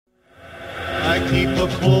keep a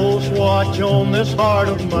close watch on this heart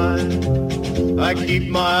of mine. I keep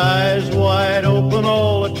my eyes wide open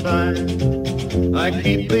all the time. I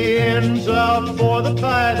keep the ends out for the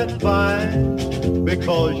tie that binds.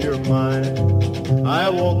 Because you're mine, I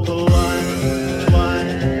walk the line,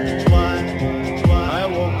 line, line, line. I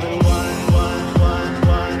walk the line, line, line,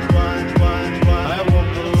 line, line, line, line. I walk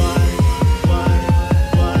the line, line,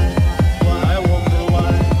 line, line. I walk the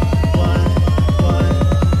line, line, line,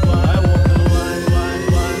 line. I walk the line, line, line,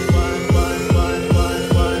 line, line, line,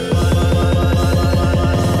 line,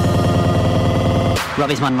 line.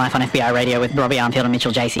 Robbie's One Life on FBI Radio with Robbie Armfield and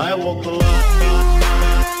Mitchell Jacey. I walk the line.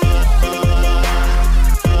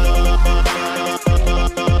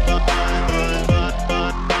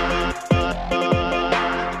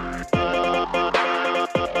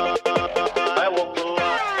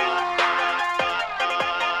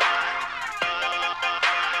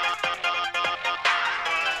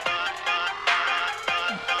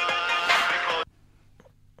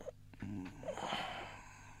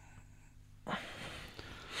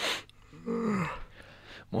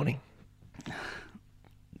 Morning.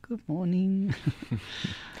 Good morning.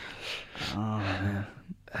 Oh, man.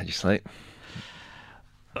 How'd you sleep?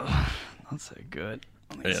 Oh, not so good.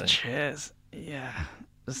 On these Really? chairs. Yeah.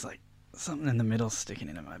 Just like something in the middle sticking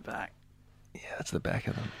into my back. Yeah, that's the back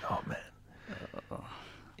of them. Oh, man.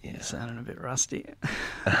 Yeah. You're sounding a bit rusty.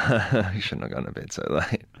 You shouldn't have gone to bed so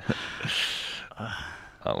late. Oh,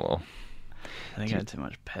 well. I think I had too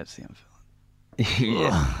much Pepsi. I'm Yeah,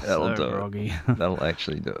 Ugh, that'll so do groggy. it. That'll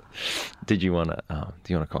actually do it. Did you want to,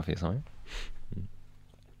 do you want a coffee or something?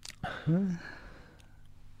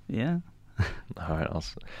 Yeah. All right,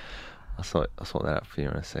 I'll sort that out for you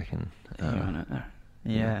in a second. You wanna,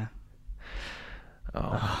 yeah.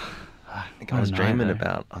 Oh, I what was a dreaming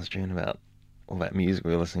nightmare. about all that music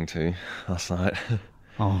we were listening to last night.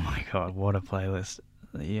 Oh my god, what a playlist.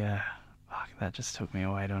 Yeah. Fuck, that just took me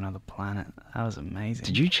away to another planet. That was amazing.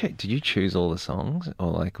 Did you choose all the songs, or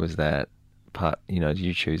like was that part? Did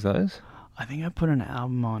you choose those? I think I put an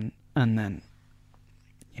album on, and then,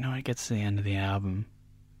 it gets to the end of the album,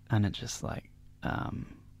 and it just like,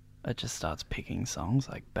 it just starts picking songs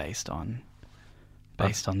like based on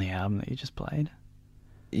the album that you just played.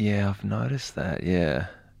 Yeah, I've noticed that. Yeah,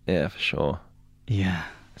 for sure. Yeah,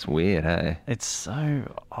 It's weird, hey? it's so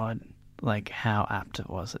odd, like how apt it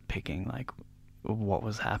was at picking like what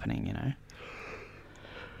was happening.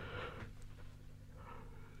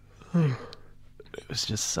 It was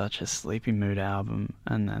just such a sleepy mood album,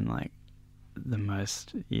 and then like the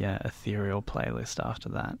most ethereal playlist after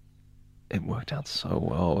that. It worked out so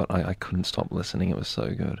well. I couldn't stop listening. It was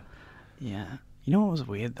so good. Yeah. You know what was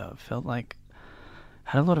weird though? It felt like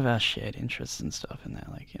had a lot of our shared interests and stuff in there.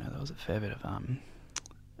 Like, there was a fair bit of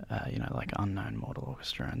like Unknown Mortal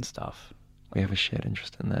Orchestra and stuff. We have a shared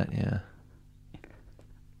interest in that, yeah.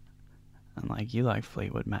 And like you like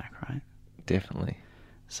Fleetwood Mac, right? Definitely.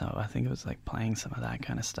 So I think it was like playing some of that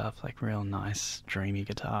kind of stuff, like real nice, dreamy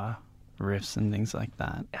guitar riffs and things like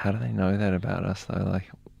that. How do they know that about us though? Like,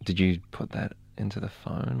 did you put that into the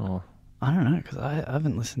phone or? I don't know, because I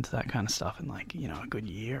haven't listened to that kind of stuff in like, a good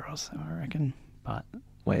year or so, I reckon. But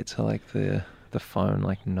Wait, so like the phone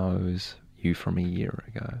like knows you from a year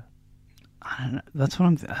ago? I don't know. That's what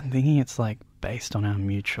I'm thinking. It's like based on our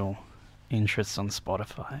mutual interests on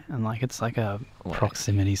Spotify, and like it's like a Wait.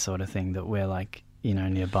 proximity sort of thing that we're like,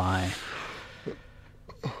 nearby.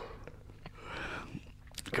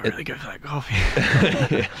 Got really go for that coffee.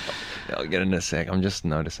 Yeah, I'll get in a sec. I'm just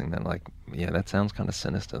noticing that, like, yeah, that sounds kind of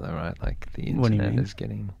sinister though, right? Like the What do you internet mean? is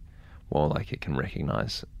getting, well, like it can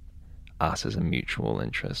recognize us as a mutual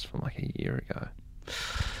interest from like a year ago.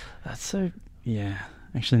 That's so. Yeah,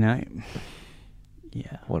 actually, no.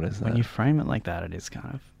 Yeah. What is When that? you frame it like that, it is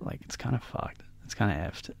kind of like it's kind of fucked. It's kind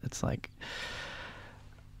of effed. It's like,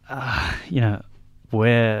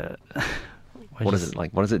 we're What is it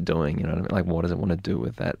like? What is it doing? You know what I mean? Like, what does it want to do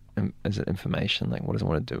with that? Is it information? Like, what does it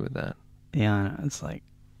want to do with that? Yeah, I know. It's like,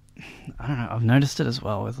 I don't know. I've noticed it as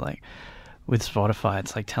well with Spotify.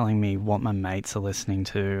 It's like telling me what my mates are listening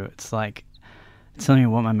to. It's like, it's telling me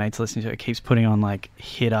what my mates are listening to. It keeps putting on like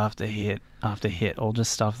hit after hit after hit, all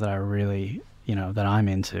just stuff that I really, that I'm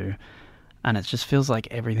into. And it just feels like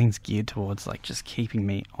everything's geared towards like just keeping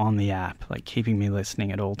me on the app, like keeping me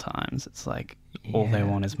listening at all times. It's like all they Yeah.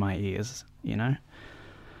 want is my ears,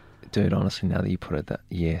 Dude, honestly, now that you put it that,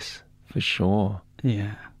 yes, for sure.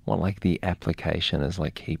 Yeah. Well, like the application is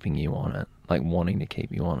like keeping you on it, like wanting to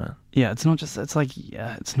keep you on it. Yeah, it's not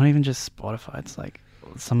even just Spotify. It's like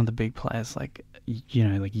some of the big players, like,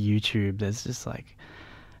 like YouTube, there's just like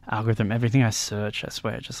algorithm. Everything I search, I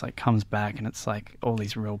swear, it just like comes back, and it's like all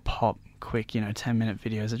these real pop, quick, 10-minute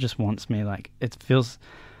videos. It just wants me like it feels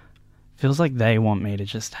like they want me to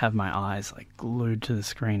just have my eyes like glued to the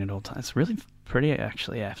screen at all times. It's really pretty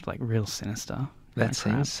actually, like real sinister. That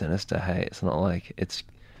seems sinister. Hey, it's not like it's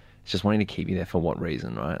just wanting to keep you there for what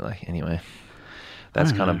reason, right? Like anyway.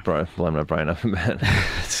 That's kind of blown my brain up a bit.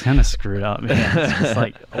 It's kind of screwed up. Yeah. It's just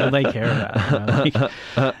like all they care about.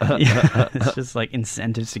 It's just like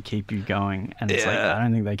incentives to keep you going, and it's like I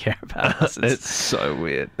don't think they care about us. It's so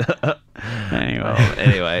weird.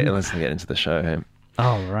 Anyway, Let's get into the show. Hey?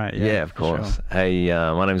 Oh, right. Yeah, of course. Sure. Hey,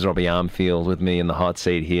 my name's Robbie Armfield. With me in the hot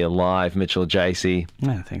seat here live, Mitchell Jacey.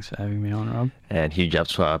 Yeah, thanks for having me on, Rob. And huge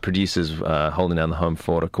ups for our producers holding down the home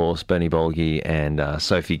fort, of course, Bernie Bolgi and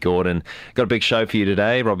Sophie Gordon. Got a big show for you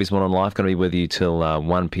today. Robbie's Modern Life going to be with you till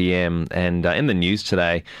 1 p.m. And in the news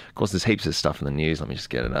today, of course, there's heaps of stuff in the news. Let me just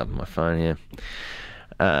get it up on my phone here.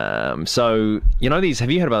 So, have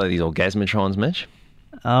you heard about these orgasmatrons, Mitch?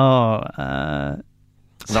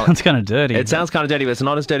 Sounds kind of dirty. It sounds kind of dirty, but it's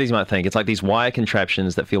not as dirty as you might think. It's like these wire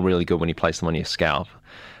contraptions that feel really good when you place them on your scalp.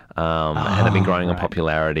 And they've been growing in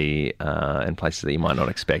popularity in places that you might not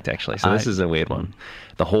expect, actually. So this is a weird one.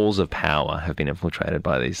 The halls of power have been infiltrated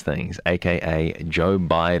by these things, a.k.a. Joe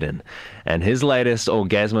Biden. And his latest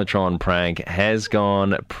Orgasmatron prank has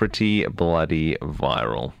gone pretty bloody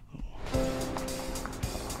viral.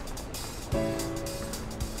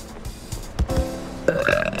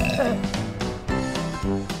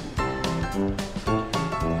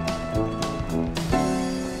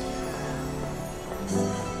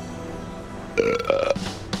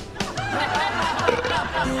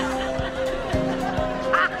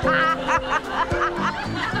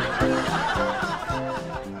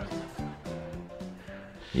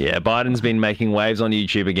 Yeah, Biden's been making waves on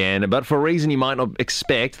YouTube again, but for a reason you might not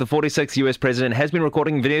expect, the 46th US president has been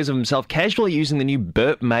recording videos of himself casually using the new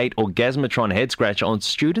Burpmate Orgasmatron head scratch on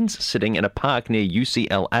students sitting in a park near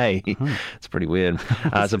UCLA. It's pretty weird.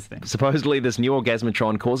 Supposedly, this new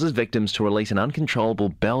Orgasmatron causes victims to release an uncontrollable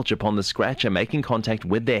belch upon the scratcher, making contact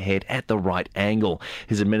with their head at the right angle.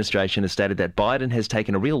 His administration has stated that Biden has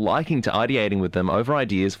taken a real liking to ideating with them over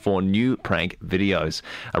ideas for new prank videos.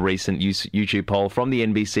 A recent YouTube poll from the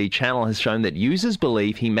NBC channel has shown that users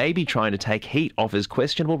believe he may be trying to take heat off his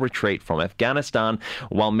questionable retreat from Afghanistan,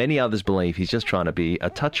 while many others believe he's just trying to be a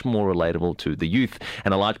touch more relatable to the youth.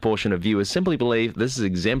 And a large portion of viewers simply believe this is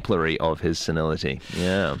exemplary of his senility.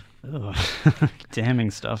 Yeah.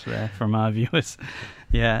 Damning stuff there from our viewers.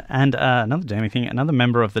 Yeah, and another damning thing, another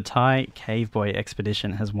member of the Thai Cave Boy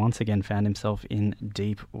expedition has once again found himself in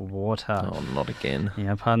deep water. Oh, not again.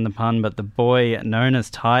 Yeah, pardon the pun, but the boy known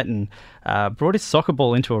as Titan brought his soccer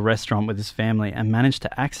ball into a restaurant with his family and managed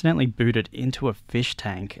to accidentally boot it into a fish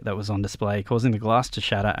tank that was on display, causing the glass to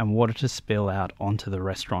shatter and water to spill out onto the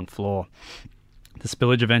restaurant floor. The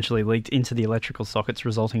spillage eventually leaked into the electrical sockets,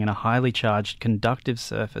 resulting in a highly charged conductive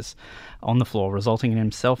surface on the floor, resulting in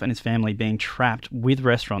himself and his family being trapped with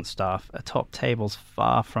restaurant staff atop tables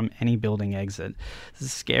far from any building exit. This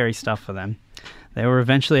is scary stuff for them. They were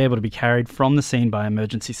eventually able to be carried from the scene by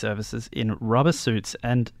emergency services in rubber suits,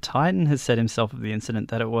 and Titan has said himself of the incident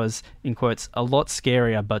that it was, in quotes, a lot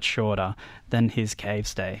scarier but shorter than his cave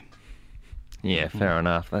stay. Yeah, fair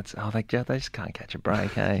enough. They just can't catch a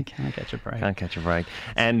break, hey? Can't catch a break. Can't catch a break.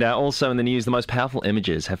 And also in the news, the most powerful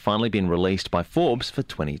images have finally been released by Forbes for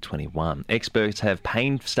 2021. Experts have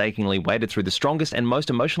painstakingly waded through the strongest and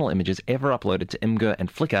most emotional images ever uploaded to Imgur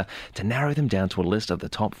and Flickr to narrow them down to a list of the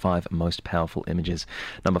top 5 most powerful images.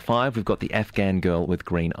 Number 5, we've got the Afghan girl with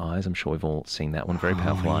green eyes. I'm sure we've all seen that one. Very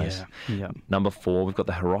powerful eyes. Yeah. Number 4, we've got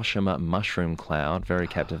the Hiroshima mushroom cloud. Very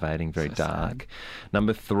captivating, very dark. Sad.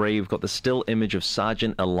 Number 3, we've got the still image of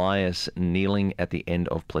Sergeant Elias kneeling at the end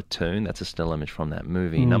of Platoon. That's a still image from that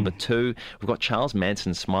movie. Number 2, we've got Charles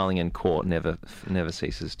Manson smiling in court. Never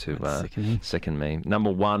ceases to sicken me.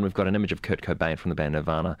 Number 1, we've got an image of Kurt Cobain from the band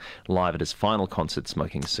Nirvana live at his final concert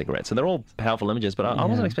smoking a cigarette. So they're all powerful images, but I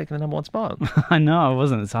wasn't expecting the number 1 spot. I know, I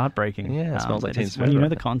wasn't. It's heartbreaking. Yeah, it smells like Teen Spirit. When you know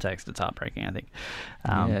the context, it's heartbreaking, I think.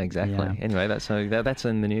 Yeah, exactly. Yeah. Anyway, that's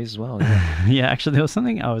in the news as well. Yeah. Yeah, actually, there was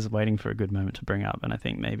something I was waiting for a good moment to bring up, and I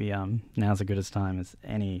think maybe now's as good as time as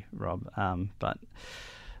any, Rob. But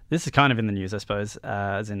this is kind of in the news, I suppose,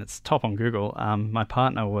 as in it's top on Google. My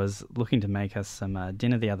partner was looking to make us some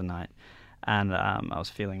dinner the other night, and I was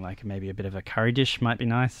feeling like maybe a bit of a curry dish might be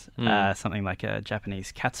nice, something like a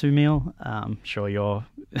Japanese katsu meal. I'm sure you're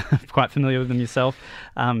quite familiar with them yourself,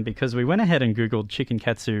 because we went ahead and Googled chicken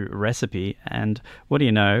katsu recipe, and what do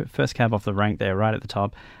you know, first cab off the rank there, right at the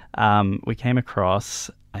top, we came across,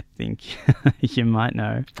 I think you might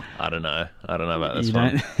know. I don't know about this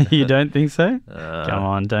one. You don't think so? Come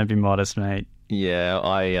on, don't be modest, mate. Yeah,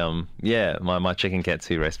 my chicken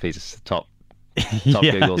katsu recipe is top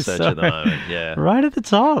Google search at the moment. Yeah, right at the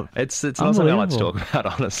top. It's not something I like to talk about,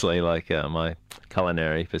 honestly, like my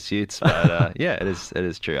culinary pursuits. But yeah, it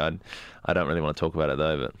is true. I don't really want to talk about it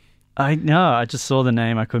though. But I just saw the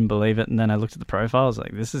name, I couldn't believe it, and then I looked at the profile. I was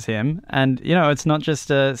like, this is him. And it's not just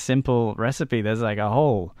a simple recipe. There's like a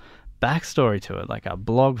whole backstory to it, like a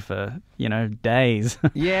blog for days.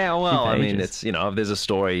 Yeah, well, I mean, it's there's a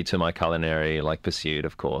story to my culinary pursuit,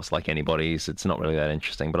 of course, like anybody's. It's not really that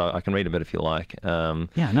interesting, but I can read a bit if you like.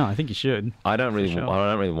 I think you should. I don't really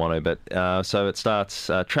want to, but so it starts.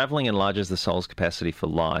 Traveling enlarges the soul's capacity for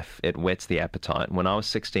life. It whets the appetite. When I was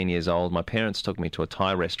 16 years old, my parents took me to a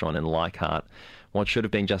Thai restaurant in Leichhardt. What should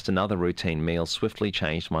have been just another routine meal swiftly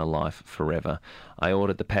changed my life forever. I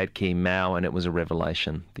ordered the pad kee mao and it was a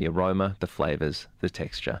revelation. The aroma, the flavours, the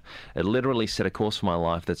texture. It literally set a course for my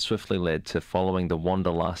life that swiftly led to following the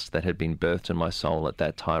wanderlust that had been birthed in my soul at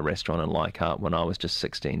that Thai restaurant in Leichhardt when I was just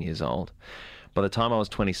 16 years old. By the time I was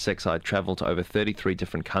 26, I had travelled to over 33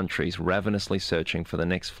 different countries, ravenously searching for the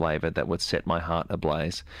next flavour that would set my heart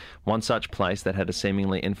ablaze. One such place that had a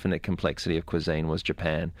seemingly infinite complexity of cuisine was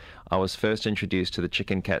Japan. I was first introduced to the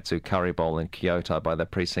chicken katsu curry bowl in Kyoto by the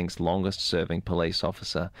precinct's longest-serving police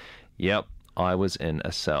officer. Yep, I was in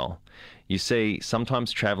a cell. You see,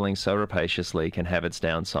 sometimes travelling so rapaciously can have its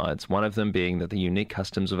downsides, one of them being that the unique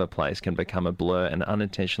customs of a place can become a blur and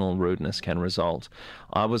unintentional rudeness can result.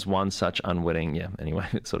 I was one such unwitting, anyway,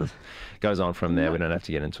 it sort of goes on from there. We don't have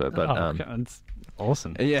to get into it, but... it's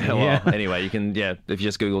awesome. Yeah, well, anyway, you can, if you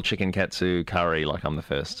just Google chicken katsu curry, I'm the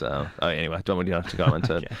first. Anyway, don't have to go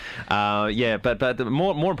into it. But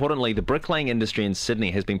more importantly, the bricklaying industry in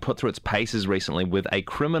Sydney has been put through its paces recently with a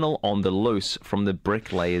criminal on the loose from the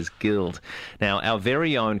Bricklayers Guild. Now, our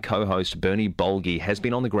very own co-host Bernie Bolgi has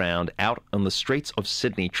been on the ground out on the streets of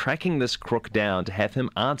Sydney tracking this crook down to have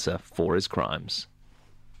him answer for his crimes.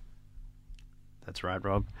 That's right,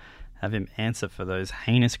 Rob. Have him answer for those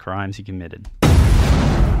heinous crimes he committed.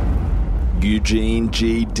 Eugene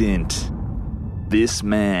G. Dint. This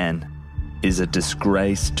man is a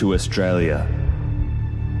disgrace to Australia.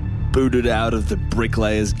 Booted out of the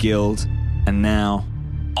Bricklayers Guild and now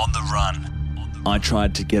on the run. I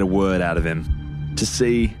tried to get a word out of him to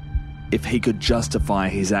see if he could justify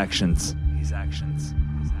his actions.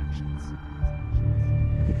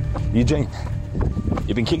 Eugene,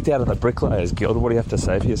 you've been kicked out of the Bricklayers Guild. What do you have to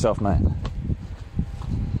say for yourself, mate?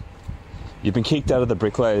 You've been kicked out of the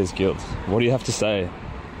Bricklayers Guild. What do you have to say?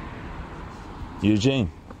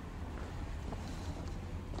 Eugene.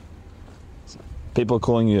 People are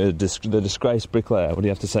calling you the disgraced bricklayer. What do you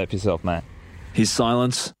have to say for yourself, mate? His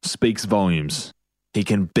silence speaks volumes. He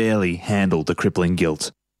can barely handle the crippling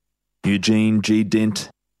guilt. Eugene G. Dint,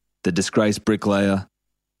 the disgraced bricklayer,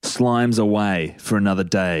 slimes away for another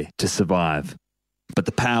day to survive. But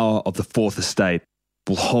the power of the Fourth Estate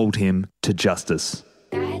will hold him to justice.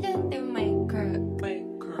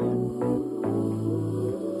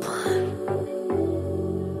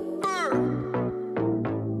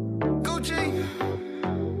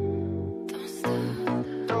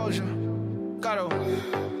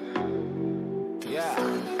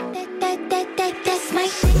 That's my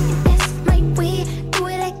shit, that's my way. Do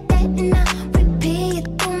it like that and I repeat.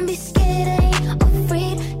 Don't be scared, I ain't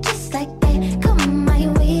afraid. Just like that, come my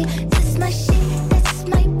way. That's my shit, that's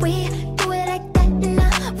my way. Do it like that and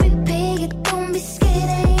I repeat. Don't be scared,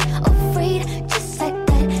 I ain't afraid. Just like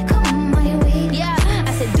that, come my way. Yeah,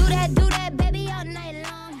 I said do that, baby, all night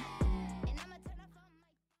long. And I'ma turn up on my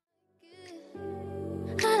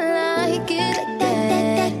I like it like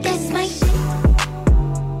that. That's my shit.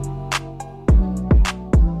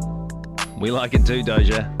 We like it too,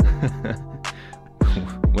 Doja.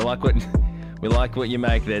 we like what you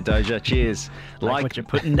make there, Doja. Cheers. Like what you're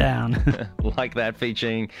putting down. Like that,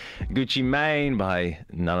 featuring Gucci Mane by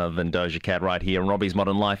none other than Doja Cat right here on Robbie's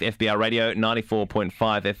Modern Life, FBR Radio 94.5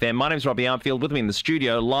 FM. My name's Robbie Armfield. With me in the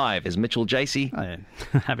studio live is Mitchell Jacey. I'm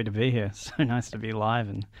happy to be here. So nice to be live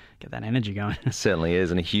and get that energy going. It certainly is.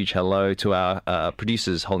 And a huge hello to our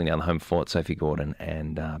producers holding down the home fort, Sophie Gordon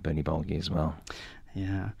and Bernie Bolgi as well.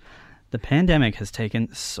 Yeah. The pandemic has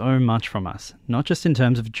taken so much from us, not just in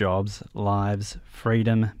terms of jobs, lives,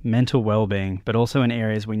 freedom, mental well-being, but also in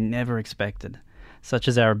areas we never expected. such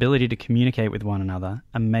as our ability to communicate with one another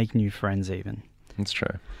and make new friends even. It's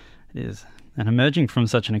true. It is. And emerging from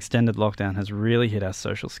such an extended lockdown has really hit our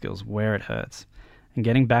social skills where it hurts. And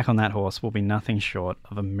getting back on that horse will be nothing short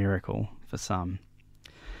of a miracle for some.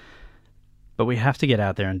 But we have to get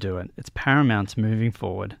out there and do it. It's paramount to moving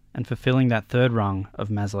forward and fulfilling that third rung of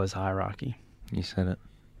Maslow's hierarchy. You said it.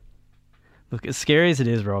 Look, as scary as it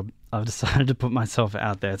is, Rob, I've decided to put myself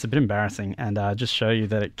out there. It's a bit embarrassing, and just show you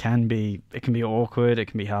that it can be awkward, it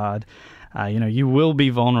can be hard. You will be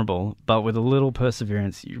vulnerable, but with a little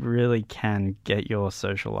perseverance, you really can get your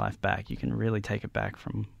social life back. You can really take it back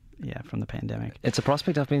from the pandemic. It's a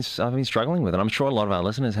prospect I've been struggling with, and I'm sure a lot of our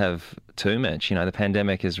listeners have too, Mitch. The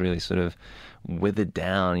pandemic has really sort of withered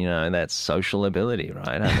down, that social ability,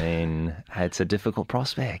 right? I mean, it's a difficult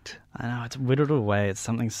prospect. I know, it's withered away. It's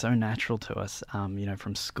something so natural to us,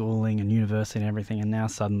 from schooling and university and everything, and now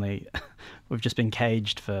suddenly we've just been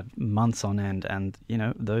caged for months on end, and,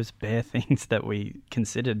 those bare things that we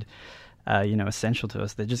considered essential to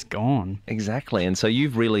us, they're just gone. Exactly. And so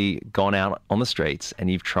you've really gone out on the streets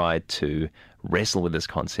and you've tried to wrestle with this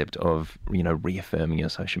concept of, reaffirming your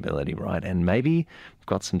sociability, right? And maybe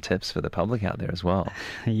got some tips for the public out there as well.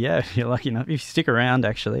 Yeah, if you're lucky enough. If you stick around,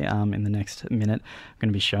 actually, in the next minute, I'm going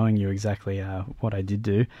to be showing you exactly what I did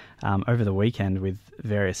do over the weekend with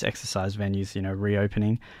various exercise venues,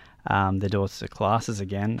 reopening their doors to classes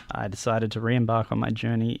again. I decided to re-embark on my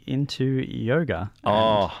journey into yoga.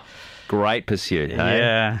 Oh, great pursuit, hey?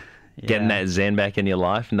 Yeah. Getting that zen back in your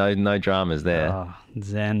life, no dramas there. Oh,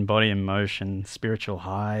 zen, body in motion, spiritual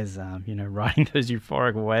highs, riding those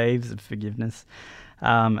euphoric waves of forgiveness.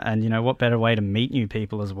 And what better way to meet new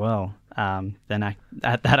people as well than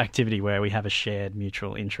at that activity where we have a shared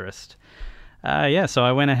mutual interest. So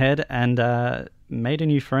I went ahead and made a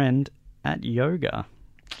new friend at yoga.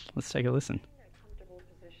 Let's take a listen. Comfortable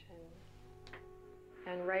position.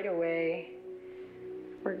 And right away,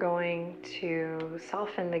 we're going to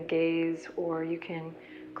soften the gaze, or you can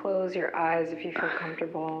close your eyes if you feel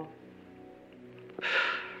comfortable.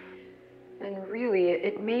 And really,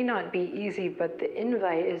 it may not be easy, but the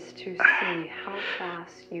invite is to see how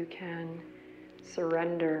fast you can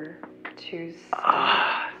surrender to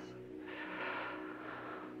stillness.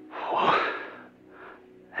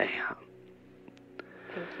 Hey.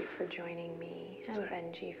 Thank you for joining me and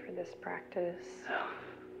Benji for this practice.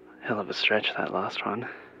 Hell of a stretch, that last one.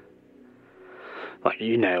 Like,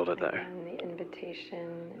 you nailed it, though. And the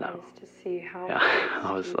invitation is to see how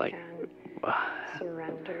I was like,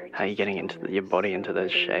 surrender. How are you getting into your body into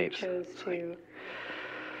those shapes? It's like,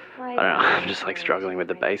 I don't know, I'm just like struggling with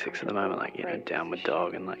the basics at the moment, like, downward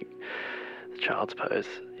dog and like the child's pose.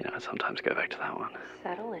 I sometimes go back to that one.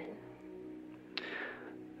 Settle in.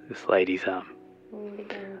 This lady's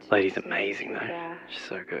amazing, though. She's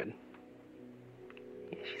so good.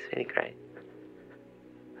 Yeah, she's really great.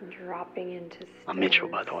 Dropping into stillness I'm Mitchell,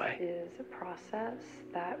 by the way. is a process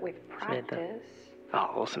that, with practice, Oh,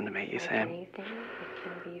 awesome to meet you, like Sam. anything, it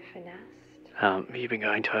can be finessed. Have you been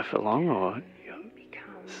going to her for long, or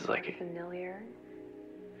Become this is like more familiar.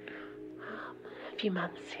 A few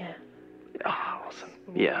months, yeah. Oh, awesome.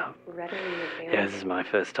 More Yeah. readily available. Yeah, this is my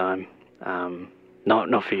first time.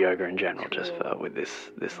 Not for yoga in general, just for with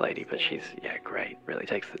this lady, but she's great. Really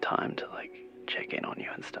takes the time to like check in on you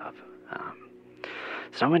and stuff.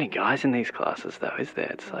 So many guys in these classes, though, is there?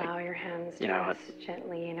 It's like, Allow your hands to you know, rest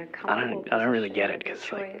gently in a I comfortable don't really position get it of your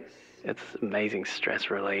because like choice. it's amazing stress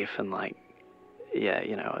relief and like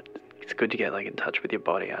it's good to get like in touch with your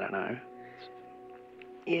body. I don't know.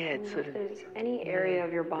 Yeah, it's And sort if of there's any area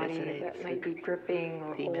of your body resonates that might be with gripping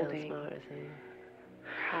or females holding, more, isn't it?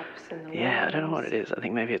 perhaps in the Yeah, I don't know what limbs, it is. I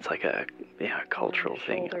think maybe it's like a cultural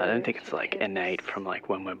thing. I don't think it's like Shoulders, innate from like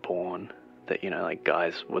when we're born that like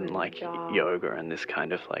guys wouldn't like jaw, yoga and this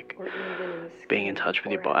kind of like or even in the being in skin touch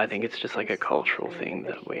with your or body. I as think it's just like a it's cultural softening thing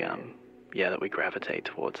the that we here. that we gravitate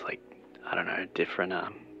towards, like, I don't know, different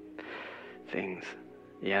things.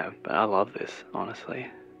 Yeah, but I love this, honestly.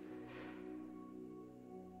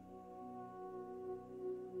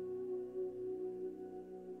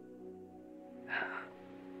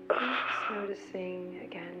 Just noticing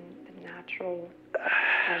again the natural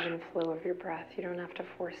ebb and flow of your breath. You don't have to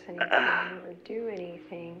force anything or do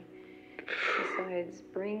anything. Besides,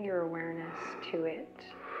 bring your awareness to it.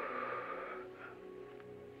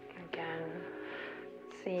 Again,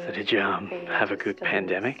 seeing So did you dropping have a into good stillness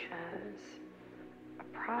pandemic? as a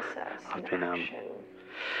process, I've an been action.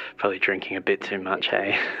 Probably drinking a bit too much,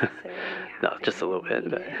 hey? No, just a little bit,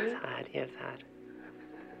 but It's hard, yeah, it's hard.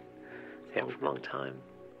 Yeah, for a long time.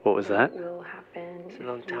 what was that? Will happen. It's a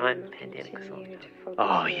long if you time, pandemic was a long continue time. to focus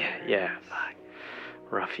Oh, your yeah, awareness. fuck.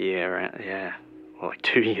 Rough year, yeah. like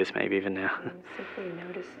 2 years maybe even now. Simply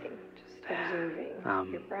noticing, just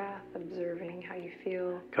observing your breath, observing how you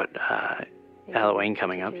feel. Got Halloween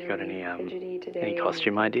coming up. You got any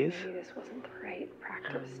costume ideas? Maybe this wasn't the right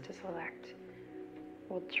practice to select.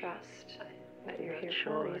 We'll trust that you're here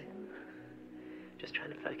for a reason. Just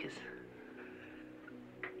trying to focus.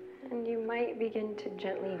 And you might begin to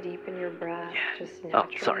gently deepen your breath just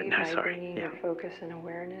naturally by bringing your focus and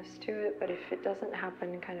awareness to it. But if it doesn't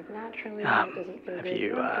happen kind of naturally, it doesn't feel have good, you,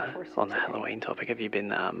 don't have to force it on the today. Halloween topic, have you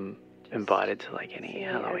been invited to like any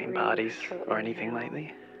Halloween parties or anything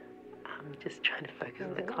lately? I'm just trying to focus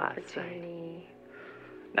on the class.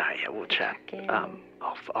 No, yeah, we'll chat.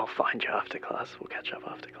 I'll find you after class. We'll catch up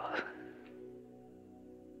after class.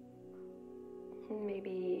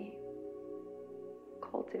 Maybe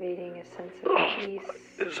cultivating a sense of peace,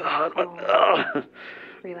 It's a hard one.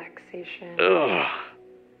 relaxation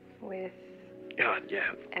with God,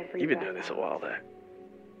 yeah. every You've been breath doing this a out. while though.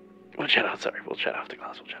 We'll chat after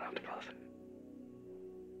class.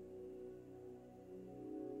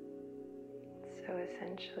 So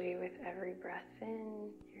essentially, with every breath in,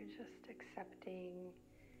 you're just accepting.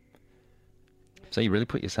 So you really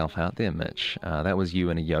put yourself out there, Mitch. That was you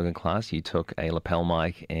in a yoga class. You took a lapel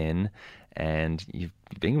mic in, and you've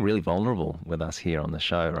been really vulnerable with us here on the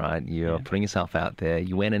show, right? You're putting yourself out there.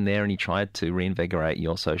 You went in there and you tried to reinvigorate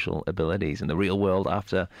your social abilities in the real world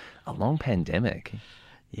after a long pandemic.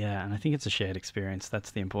 Yeah, and I think it's a shared experience.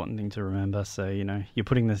 That's the important thing to remember. So, you know, you're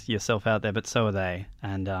putting yourself out there, but so are they.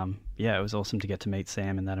 And, yeah, it was awesome to get to meet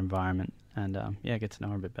Sam in that environment and, get to know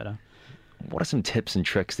her a bit better. What are some tips and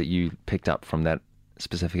tricks that you picked up from that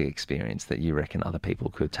specific experience that you reckon other people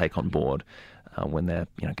could take on board when they're,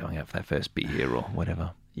 going out for their first beer or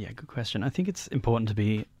whatever? Yeah, good question. I think it's important to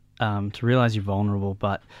be to realize you're vulnerable,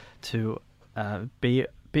 but to be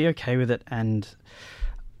okay with it. And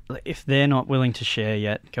if they're not willing to share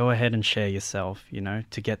yet, go ahead and share yourself,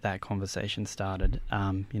 to get that conversation started.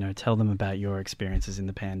 Tell them about your experiences in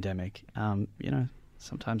the pandemic.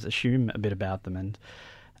 Sometimes assume a bit about them and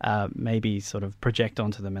maybe sort of project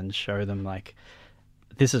onto them and show them, like,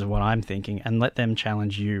 this is what I'm thinking, and let them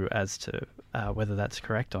challenge you as to whether that's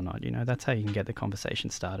correct or not. That's how you can get the conversation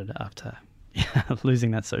started after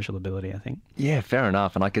losing that social ability, I think. Yeah, fair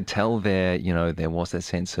enough. And I could tell there was that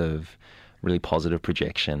sense of really positive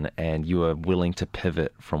projection, and you were willing to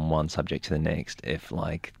pivot from one subject to the next if,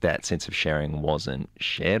 like, that sense of sharing wasn't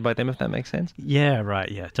shared by them, if that makes sense. Yeah, right.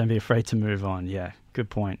 Yeah, don't be afraid to move on. Yeah, good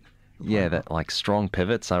point. Yeah, that, like, strong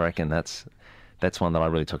pivots, I reckon that's one that I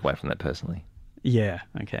really took away from that personally. Yeah,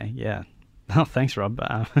 okay, yeah. Oh, thanks, Rob.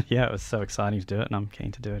 Yeah, it was so exciting to do it, and I'm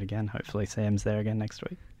keen to do it again. Hopefully Sam's there again next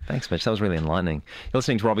week. Thanks, Mitch. That was really enlightening. You're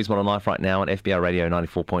listening to Robbie's Modern Life right now on FBR Radio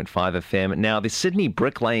 94.5 FM. Now, the Sydney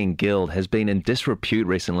Bricklaying Guild has been in disrepute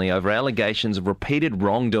recently over allegations of repeated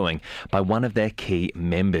wrongdoing by one of their key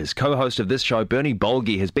members. Co-host of this show, Bernie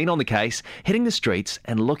Bolgi, has been on the case, hitting the streets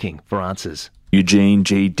and looking for answers. Eugene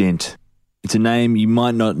G. Dint. It's a name you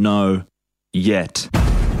might not know yet,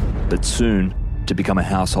 but soon to become a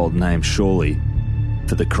household name, surely,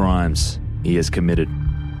 for the crimes he has committed.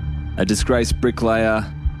 A disgraced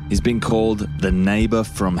bricklayer, he's been called the neighbour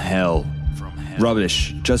from hell.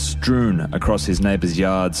 Rubbish just strewn across his neighbours'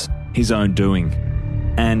 yards, his own doing.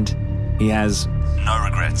 And he has no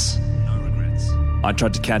regrets. I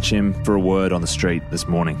tried to catch him for a word on the street this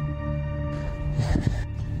morning.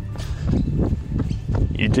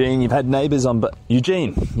 Eugene, you've had neighbours on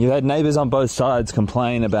both sides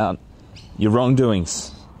complain about your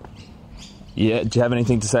wrongdoings. Yeah, do you have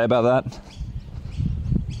anything to say about that?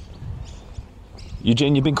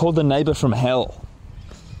 Eugene, you've been called the neighbour from hell.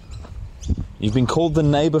 You've been called the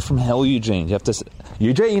neighbour from hell, Eugene. You have to...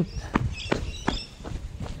 Eugene!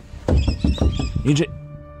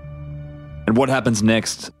 And what happens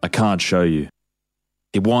next, I can't show you.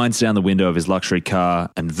 He winds down the window of his luxury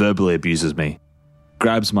car and verbally abuses me,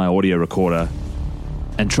 grabs my audio recorder,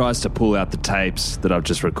 and tries to pull out the tapes that I've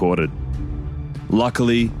just recorded.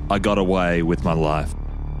 Luckily, I got away with my life.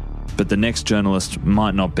 But the next journalist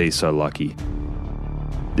might not be so lucky.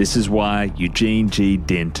 This is why Eugene G.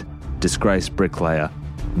 Dint, disgraced bricklayer,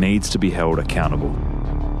 needs to be held accountable.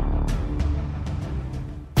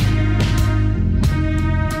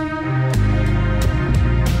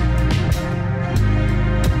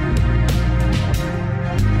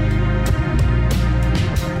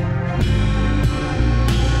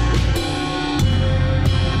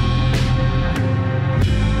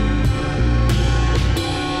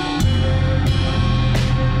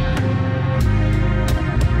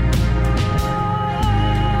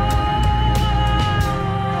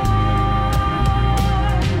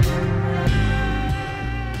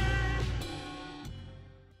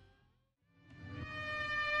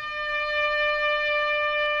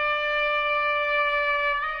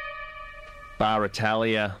 FBR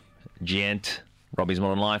Italia, Gent. Robbie's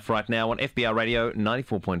Modern Life right now on FBR Radio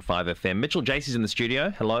 94.5 FM. Mitchell Jaycee's in the studio.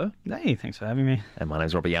 Hello. Hey, thanks for having me. And my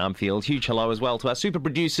name's Robbie Armfield. Huge hello as well to our super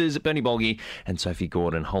producers, Bernie Bolgi and Sophie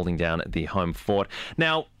Gordon, holding down the home fort.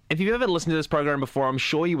 Now, if you've ever listened to this program before, I'm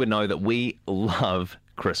sure you would know that we love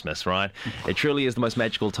Christmas, right? It truly is the most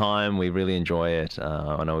magical time. We really enjoy it.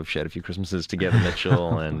 I know we've shared a few Christmases together,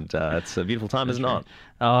 Mitchell, and it's a beautiful time, is it not?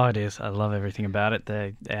 Oh, it is. I love everything about it.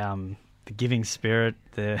 The giving spirit,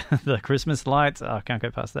 the Christmas lights. Oh, I can't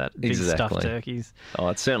go past that. Big stuffed turkeys. Oh,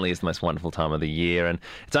 it certainly is the most wonderful time of the year. And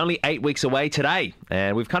it's only 8 weeks away today.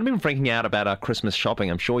 And we've kind of been freaking out about our Christmas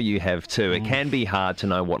shopping. I'm sure you have too. It can be hard to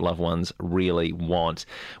know what loved ones really want.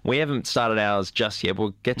 We haven't started ours just yet.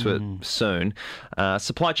 We'll get to it soon.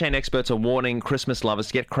 Supply chain experts are warning Christmas lovers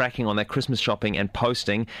to get cracking on their Christmas shopping and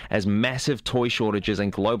posting, as massive toy shortages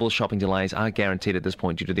and global shopping delays are guaranteed at this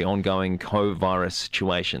point due to the ongoing COVID-virus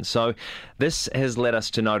situation. So this has led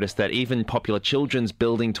us to notice that even popular children's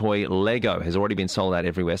building toy Lego has already been sold out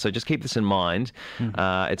everywhere. So just keep this in mind.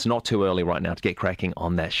 It's not too early right now to get cracking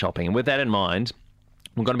on that shopping. And with that in mind,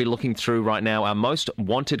 we're going to be looking through right now our most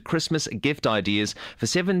wanted Christmas gift ideas for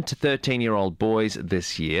 7 to 13-year-old boys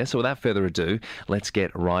this year. So without further ado, let's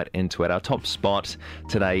get right into it. Our top spot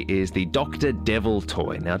today is the Dr. Devil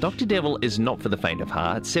toy. Now, Dr. Devil is not for the faint of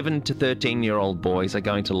heart. 7 to 13-year-old boys are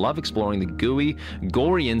going to love exploring the gooey,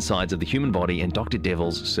 gory insides of the human body in Dr.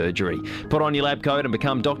 Devil's surgery. Put on your lab coat and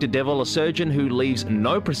become Dr. Devil, a surgeon who leaves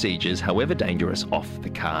no procedures, however dangerous, off the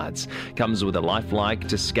cards. Comes with a lifelike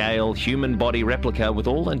to scale human body replica with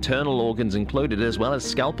all internal organs included, as well as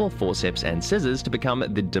scalpel, forceps and scissors to become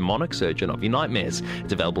the demonic surgeon of your nightmares.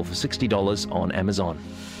 It's available for $60 on Amazon.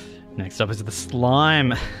 Next up is the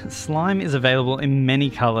slime. Slime is available in many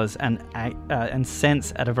colours and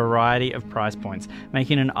scents at a variety of price points,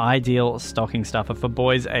 making an ideal stocking stuffer for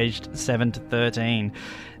boys aged 7 to 13.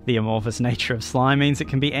 The amorphous nature of slime means it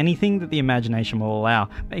can be anything that the imagination will allow,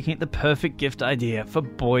 making it the perfect gift idea for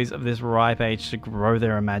boys of this ripe age to grow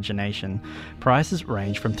their imagination. Prices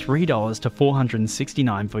range from $3 to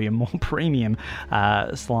 $469 for your more premium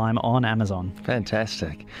slime on Amazon.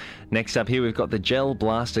 Fantastic. Next up here, we've got the Gel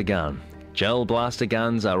Blaster Gun. Gel blaster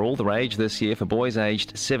guns are all the rage this year for boys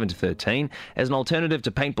aged 7 to 13 as an alternative to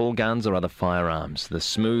paintball guns or other firearms. The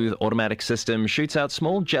smooth automatic system shoots out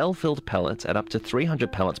small gel-filled pellets at up to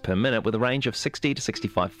 300 pellets per minute with a range of 60 to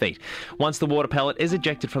 65 feet. Once the water pellet is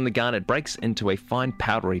ejected from the gun, it breaks into a fine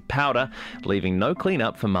powdery powder, leaving no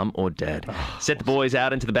cleanup for mum or dad. Set the boys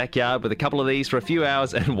out into the backyard with a couple of these for a few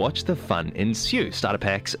hours and watch the fun ensue. Starter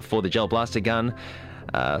packs for the Gel Blaster Gun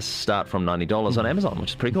start from $90 on Amazon, which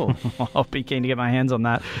is pretty cool. I'll be keen to get my hands on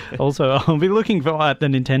that. Also, I'll be looking for the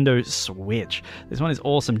Nintendo Switch. This one is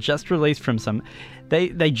awesome. Just released from some...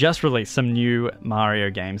 They just released some new Mario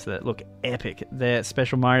games that look epic. Their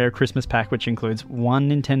special Mario Christmas pack, which includes one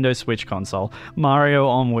Nintendo Switch console, Mario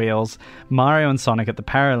on wheels, Mario and Sonic at the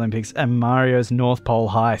Paralympics, and Mario's North Pole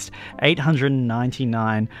Heist.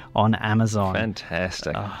 $899 on Amazon.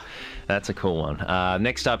 Fantastic. That's a cool one.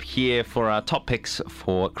 Next up here for our top picks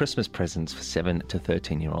for Christmas presents for 7 to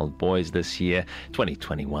 13-year-old boys this year,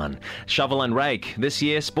 2021. Shovel and rake. This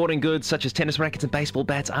year, sporting goods such as tennis rackets and baseball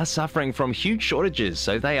bats are suffering from huge shortages,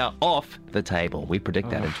 so they are off the table. We predict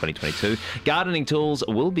that in 2022. Gardening tools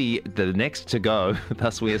will be the next to go.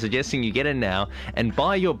 Thus, we are suggesting you get in now and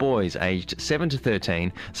buy your boys aged 7 to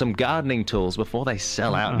 13 some gardening tools before they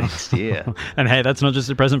sell out next year. And hey, that's not just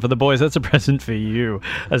a present for the boys, that's a present for you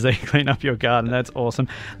as they clean up your garden. That's awesome.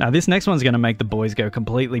 Now, this next one's going to make the boys go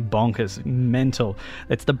completely bonkers, mental.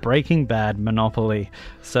 It's the Breaking Bad Monopoly.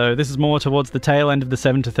 So this is more towards the tail end of the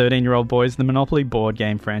 7 to 13-year-old boys. The Monopoly board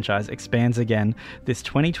game franchise expands again this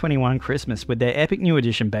 2021 Christmas with their epic new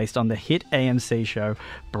edition based on the hit AMC show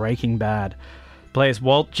Breaking Bad. Play as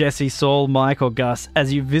Walt, Jesse, Saul, Mike, or Gus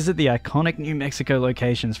as you visit the iconic New Mexico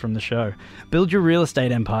locations from the show. Build your real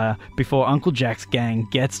estate empire before Uncle Jack's gang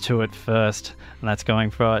gets to it first. And that's going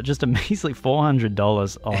for just a measly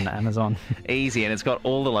 $400 on Amazon. Easy, and it's got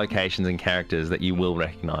all the locations and characters that you will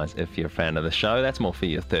recognise if you're a fan of the show. That's more for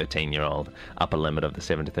your 13-year-old, upper limit of the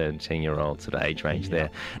 7 to 13-year-old sort of age range there.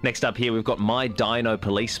 Next up here, we've got My Dino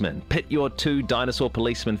Policeman. Pit your two dinosaur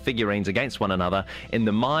policeman figurines against one another in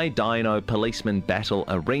the My Dino Policeman Battle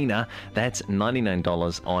Arena. That's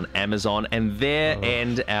 $99 on Amazon. And there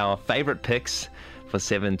end our favourite picks for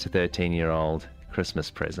 7 to 13-year-old Christmas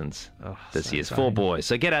presents this year's for boys.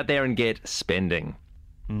 So get out there and get spending.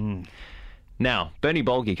 Now, Bernie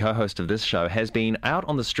Bolgi, co-host of this show, has been out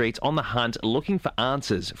on the streets on the hunt looking for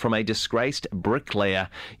answers from a disgraced bricklayer,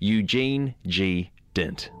 Eugene G.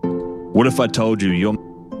 Dint. What if I told you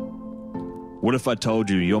What if I told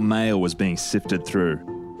you your mail was being sifted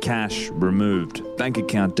through, cash removed, bank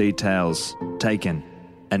account details taken,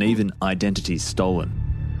 and even identities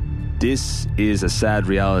stolen? This is a sad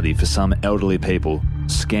reality for some elderly people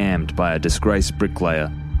scammed by a disgraced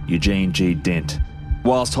bricklayer, Eugene G. Dent.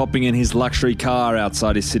 Whilst hopping in his luxury car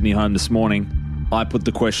outside his Sydney home this morning, I put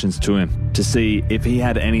the questions to him to see if he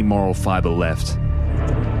had any moral fibre left.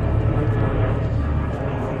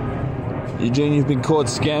 Eugene, you've been caught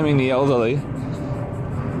scamming the elderly,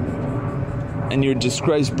 and you're a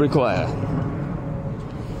disgraced bricklayer.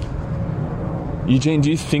 Eugene, do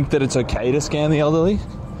you think that it's okay to scam the elderly?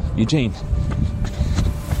 Eugene.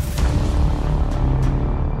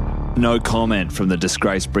 No comment from the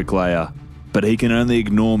disgraced bricklayer, but he can only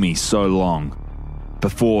ignore me so long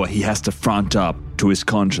before he has to front up to his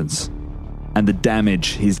conscience and the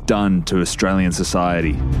damage he's done to Australian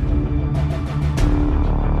society.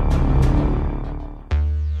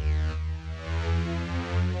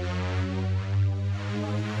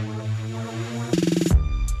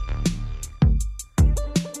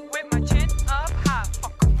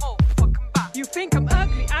 You think I'm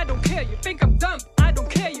ugly, I don't care. You think I'm dumb, I don't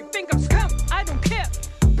care. You think I'm scum, I don't care.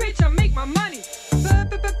 Bitch, I make my money.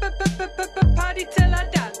 Party till I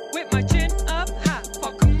die. With my chin up high.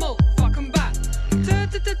 Fuck 'em all, fuck 'em back.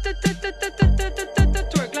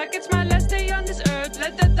 Twerk like it's my last day on this earth.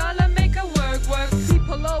 Let the dollar make her work.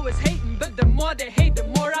 People always hating, but the more they hate, the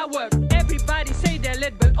more I work. Everybody say they're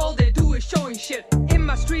lit, but all they do is showing shit. In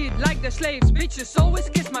my street, like the slaves, bitches always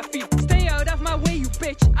kiss my feet. Stay out of my way, you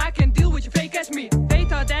bitch. I can deal with your fake ass meat. They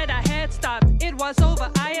thought that I had stopped. It was over,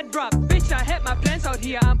 I had dropped. Bitch, I had my plans out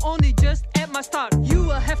here. I'm only just at my start. You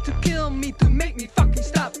will have to kill me to make me fucking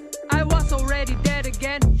stop. I was already dead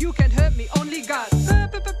again. You can't hurt me, only God.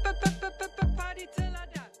 Party till I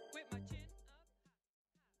die. With my chin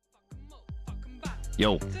up.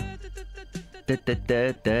 Yo.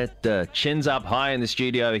 Chins up high in the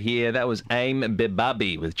studio here. That was Aim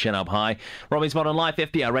Bibabi with Chin Up High. Robbie's Modern Life,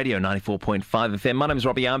 FBR Radio 94.5 FM. My name's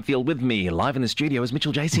Robbie Armfield. With me live in the studio is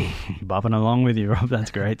Mitchell Jacey. Bopping along with you, Rob.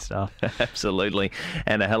 That's great stuff. Absolutely.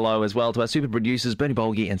 And a hello as well to our super producers, Bernie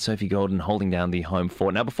Bolge and Sophie Golden, holding down the home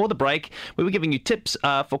fort. Now, before the break, we were giving you tips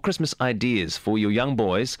for Christmas ideas for your young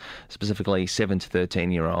boys, specifically 7 to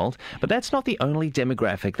 13-year-old. But that's not the only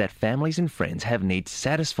demographic that families and friends have need to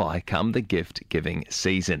satisfy come the gift-giving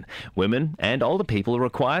season. Women and older people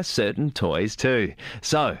require certain toys too.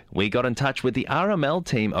 So we got in touch with the RML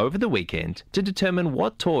team over the weekend to determine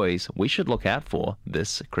what toys we should look out for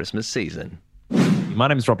this Christmas season. My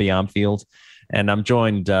name is Robbie Armfield, and I'm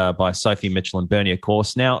joined by Sophie, Mitchell and Bernie, of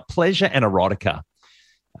course. Now, pleasure and erotica.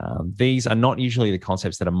 These are not usually the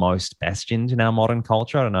concepts that are most bastioned in our modern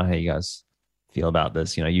culture. I don't know how you guys feel about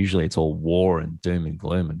this. You know, usually it's all war and doom and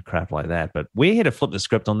gloom and crap like that. But we're here to flip the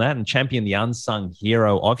script on that and champion the unsung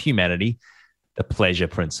hero of humanity, the pleasure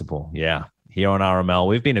principle. Yeah, here on RML,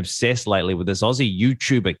 we've been obsessed lately with this Aussie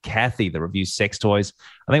YouTuber, Kathy, that reviews sex toys.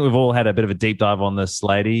 I think we've all had a bit of a deep dive on this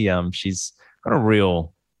lady. She's got a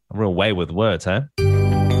real way with words, huh?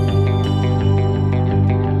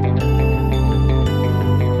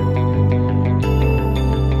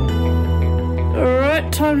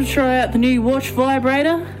 Time to try out the new watch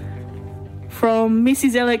vibrator from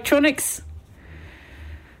Mrs. Electronics.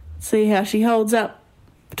 See how she holds up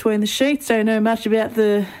between the sheets. Don't know much about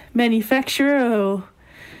the manufacturer, or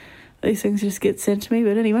these things just get sent to me.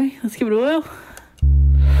 But anyway, let's give it a whirl.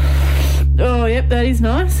 Oh, yep, that is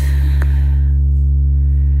nice.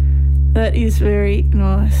 That is very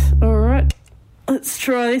nice. All right, let's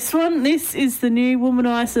try this one. This is the new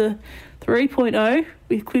Womanizer 3.0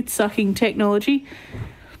 with clit-sucking technology.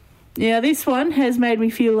 Now, this one has made me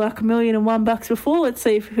feel like $1,001,001 before. Let's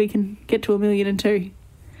see if we can get to $1,002,000.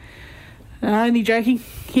 Only joking.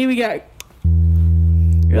 Here we go.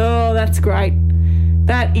 Oh, that's great.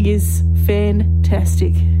 That is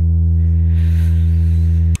fantastic.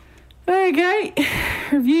 Okay,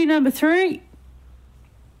 review number 3.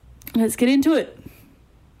 Let's get into it.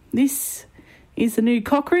 This is the new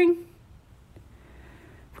cock ring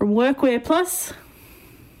from Workwear Plus.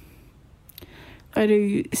 I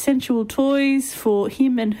do sensual toys for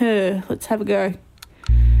him and her. Let's have a go.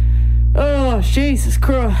 Oh, Jesus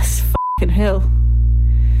Christ. Fucking hell.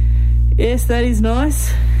 Yes, that is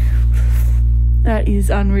nice. That is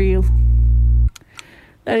unreal.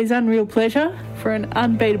 That is unreal pleasure for an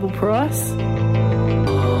unbeatable price.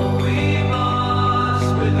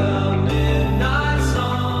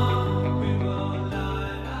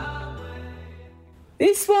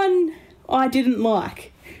 This one I didn't like.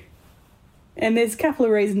 And there's a couple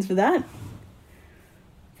of reasons for that.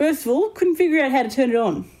 First of all, couldn't figure out how to turn it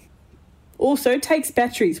on. Also, it takes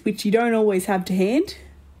batteries, which you don't always have to hand.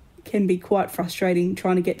 It can be quite frustrating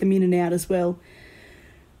trying to get them in and out as well.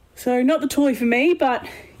 So not the toy for me, but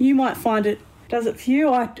you might find it does it for you.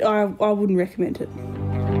 I wouldn't recommend it.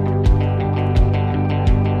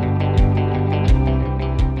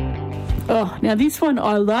 Oh, now this one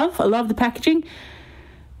I love. I love the packaging.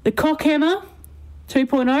 The Cockhammer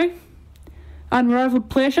 2.0. Unrivaled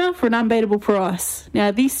pleasure for an unbeatable price. Now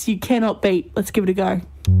this you cannot beat. Let's give it a go.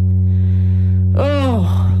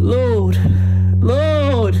 Oh, Lord.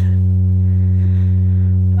 Lord.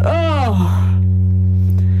 Oh.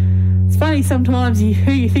 It's funny sometimes who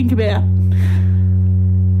you think about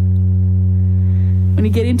when you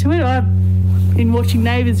get into it. I've been watching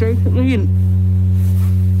Neighbours recently, and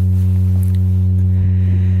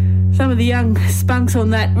some of the young spunks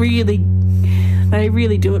on that really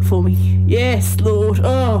do it for me. Yes, Lord.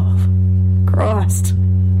 Oh, Christ.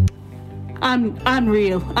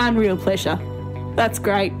 Unreal pleasure. That's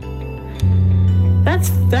great. That's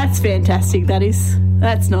fantastic, that is.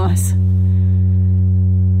 That's nice.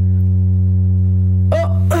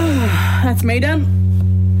 Oh, that's me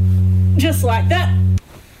done. Just like that.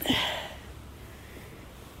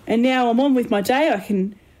 And now I'm on with my day. I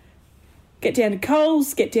can get down to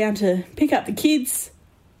Coles, get down to pick up the kids,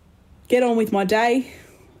 get on with my day.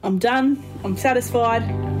 I'm done. I'm satisfied.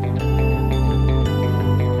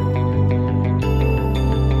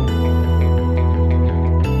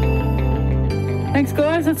 Thanks,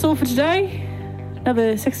 guys. That's all for today.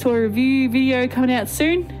 Another sex toy review video coming out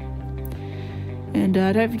soon. And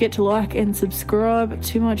don't forget to like and subscribe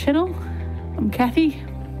to my channel. I'm Kathy.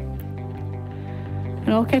 And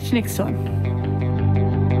I'll catch you next time.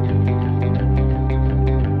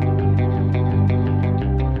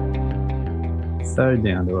 So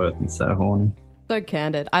down to earth and so horny. So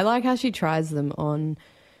candid. I like how she tries them on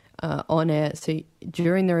air, so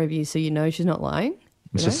during the review, so you know she's not lying.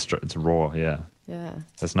 It's just it's raw, yeah. Yeah.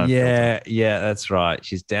 There's no filter. Yeah, that's right.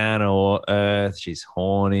 She's down to earth. She's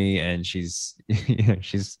horny, and she's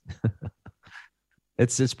she's.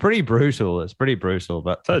 It's pretty brutal. It's pretty brutal,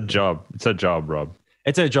 but it's her job. It's her job, Rob.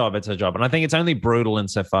 It's her job. It's her job, and I think it's only brutal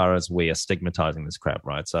insofar as we are stigmatizing this crap,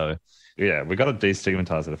 right? So yeah, we got to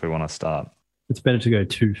destigmatize it if we want to start. It's better to go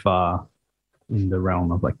too far in the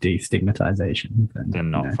realm of like destigmatization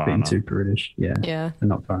than not far being enough. too British. Yeah, and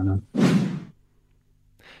not far enough.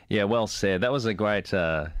 Yeah, well said. That was a great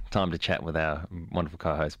time to chat with our wonderful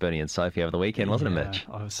co-hosts Bernie and Sophie over the weekend, wasn't it, Mitch?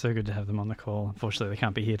 Oh, it was so good to have them on the call. Unfortunately, they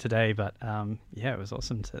can't be here today, but yeah, it was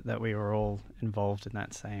awesome that we were all involved in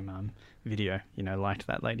that same video. You know, liked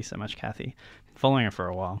that lady so much, Kathy. Following her for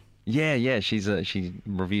a while. Yeah. She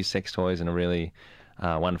reviews sex toys in a really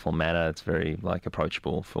wonderful manner. It's very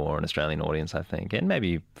approachable for an Australian audience, I think, and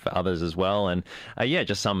maybe for others as well. And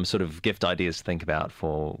just some sort of gift ideas to think about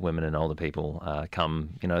for women and older people come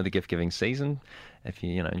the gift giving season. If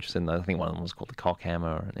you're interested in those, I think one of them was called the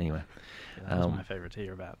Cockhammer. Anyway, that was my favourite to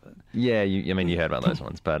hear about. But yeah, you heard about those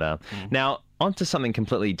ones. But now on to something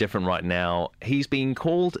completely different right now. He's being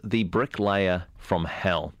called the bricklayer from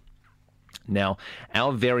hell. Now,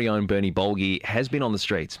 our very own Bernie Bolgi has been on the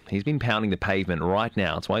streets. He's been pounding the pavement right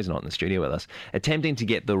now. That's why he's not in the studio with us, attempting to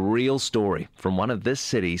get the real story from one of this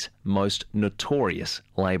city's most notorious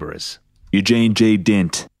labourers. Eugene G.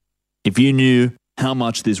 Dent. If you knew how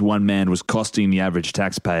much this one man was costing the average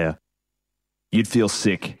taxpayer, you'd feel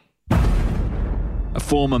sick. A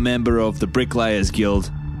former member of the Bricklayers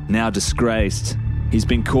Guild, now disgraced, he's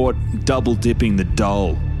been caught double-dipping the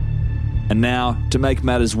dole. And now, to make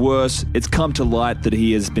matters worse, it's come to light that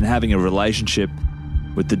he has been having a relationship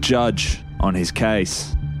with the judge on his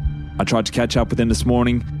case. I tried to catch up with him this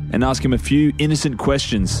morning and ask him a few innocent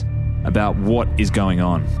questions about what is going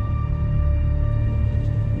on.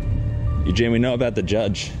 Eugene, we know about the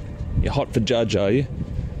judge. You're hot for judge, are you?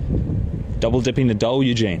 Double dipping the dole,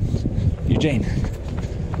 Eugene. Eugene,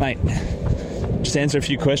 mate, just answer a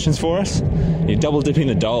few questions for us. You're double dipping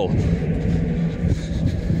the dole.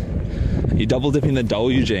 You're double dipping the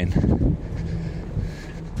dole, Eugene.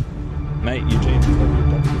 Mate, Eugene.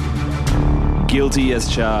 Guilty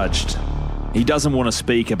as charged. He doesn't want to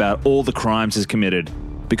speak about all the crimes he's committed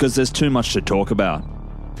because there's too much to talk about.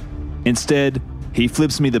 Instead, he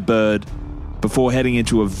flips me the bird before heading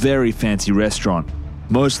into a very fancy restaurant,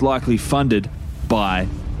 most likely funded by,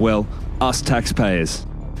 well, us taxpayers.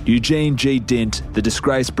 Eugene G. Dent, the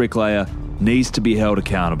disgraced bricklayer, needs to be held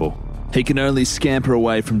accountable. He can only scamper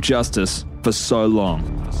away from justice for so long.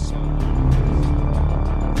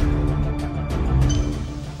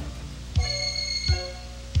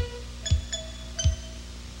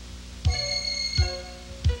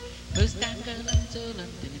 First time, girl, I'm so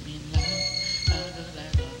loved and I'm in love. A girl I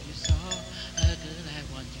love you so.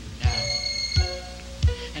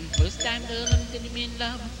 first time, girl, I'm getting me in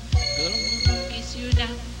love. Girl, I wanna kiss you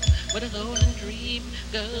now. What a golden dream.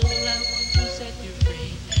 Girl, I want to set you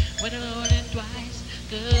free. What a golden twice.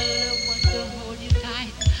 Girl, I want to hold you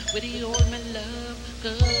tight. With you all my love.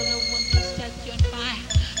 Girl, I want to set you on fire.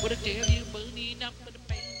 What a tell you burning up for the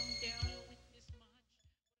pain down with this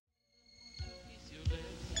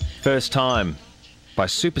much. First Time by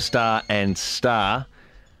Superstar and Star.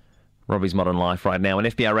 Robbie's Modern Life right now on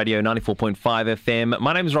FBR Radio 94.5 FM.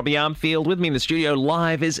 My name is Robbie Armfield. With me in the studio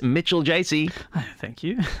live is Mitchell Jacey. Thank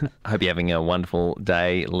you. I hope you're having a wonderful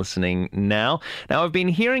day listening now. Now, I've been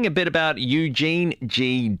hearing a bit about Eugene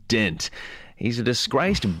G. Dent. He's a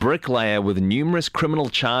disgraced bricklayer with numerous criminal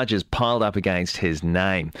charges piled up against his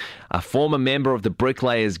name. A former member of the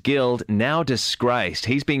Bricklayers Guild, now disgraced.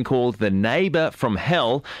 He's been called the neighbour from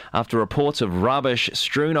hell after reports of rubbish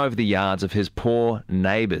strewn over the yards of his poor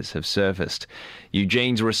neighbours have surfaced.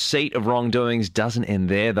 Eugene's receipt of wrongdoings doesn't end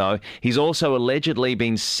there, though. He's also allegedly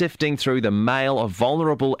been sifting through the mail of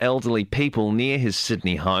vulnerable elderly people near his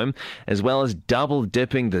Sydney home, as well as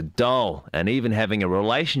double-dipping the dole and even having a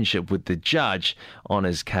relationship with the judge on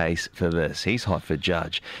his case for this. He's hot for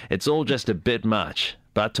judge. It's all just a bit much.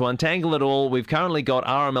 But to untangle it all, we've currently got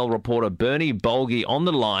RML reporter Bernie Bolgi on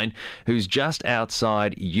the line, who's just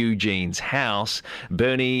outside Eugene's house.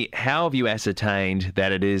 Bernie, how have you ascertained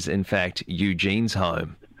that it is, in fact, Eugene's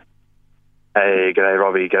home? Hey, g'day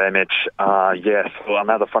Robbie, g'day Mitch. Yes, well, I'm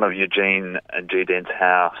at the front of Eugene G. Dent's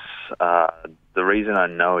house. The reason I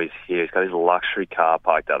know he's here, he's got his luxury car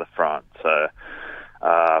parked out the front. So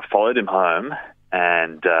followed him home,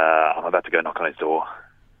 and I'm about to go knock on his door.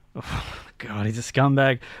 God, he's a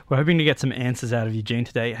scumbag. We're hoping to get some answers out of Eugene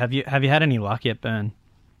today. Have you had any luck yet, Bern?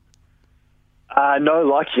 No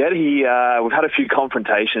luck yet. We've had a few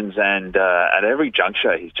confrontations, and at every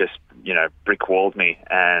juncture, he's just, brick-walled me,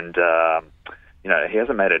 and, he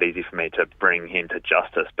hasn't made it easy for me to bring him to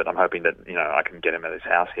justice, but I'm hoping that, I can get him at his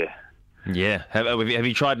house here. Yeah. Have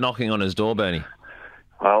you tried knocking on his door, Bernie?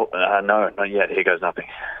 Well, no, not yet. Here goes nothing.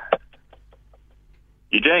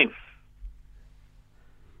 Eugene.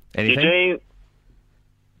 Anything? Eugene.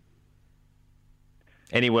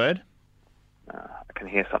 Any word? I can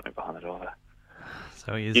hear something behind the door there.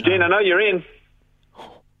 So he is. Eugene, I know you're in.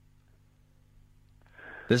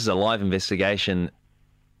 This is a live investigation.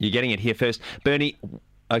 You're getting it here first. Bernie,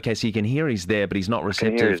 okay, so you can hear he's there, but he's not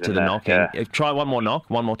receptive to the knocking. Yeah. Try one more knock,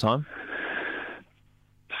 one more time.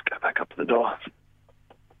 Just go back up to the door.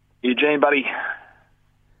 Eugene, buddy.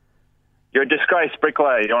 You're a disgraced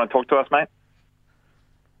bricklayer. You want to talk to us, mate?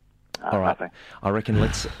 All right. Nothing. I reckon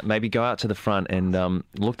let's maybe go out to the front and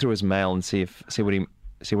look through his mail and see where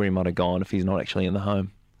he might have gone if he's not actually in the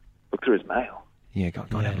home. Look through his mail? Yeah, go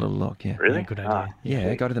and have a little look, yeah. Really? Yeah, good idea.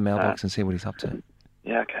 Yeah, go to the mailbox and see what he's up to.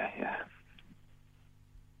 Yeah, okay, yeah.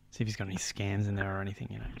 See if he's got any scams in there or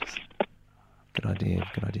anything, Just... Good idea,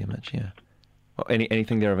 Mitch, yeah. Well,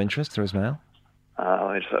 anything there of interest through his mail?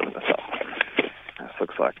 Let me just open this up. This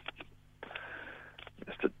looks like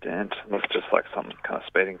Mr. Dent. Looks just like some kind of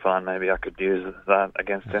speeding fine. Maybe I could use that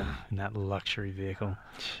against him. In that luxury vehicle.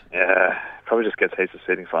 Yeah, probably just gets heaps of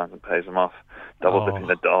speeding fines and pays them off. Double dipping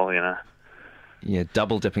the dole, Yeah,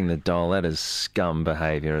 double dipping the dole. That is scum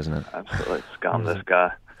behaviour, isn't it? Absolute scum, this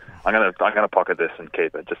guy. I'm gonna pocket this and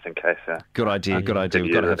keep it just in case. Yeah. Good idea. We've got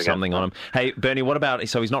to have something on him. Hey, Bernie, what about?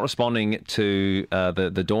 So he's not responding to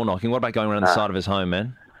the door knocking. What about going around the side of his home,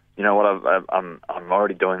 man? You know what? I'm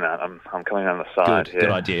already doing that. I'm coming around the side.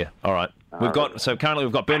 Good idea. All right. Currently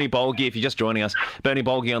we've got Bernie Bolgi. If you're just joining us, Bernie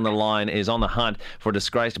Bolgi on the line is on the hunt for a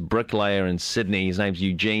disgraced bricklayer in Sydney. His name's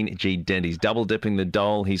Eugene G. Dent. He's double dipping the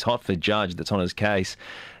dole. He's hot for judge that's on his case.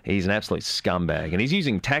 He's an absolute scumbag, and he's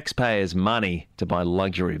using taxpayers' money to buy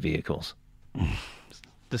luxury vehicles.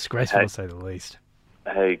 Disgraceful, to say the least.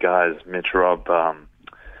 Hey guys, Mitch, Rob.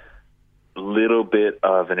 Little bit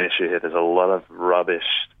of an issue here. There's a lot of rubbish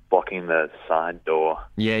blocking the side door.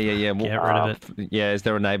 Yeah. Get rid of it. Yeah, is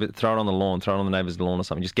there a neighbour? Throw it on the lawn. Throw it on the neighbour's lawn or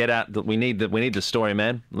something. Just get out. We need the story,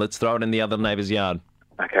 man. Let's throw it in the other neighbour's yard.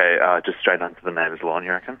 Okay, just straight onto the neighbour's lawn, you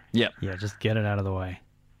reckon? Yeah. Yeah, just get it out of the way.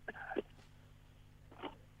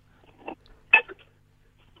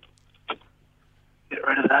 Get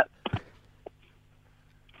rid of that.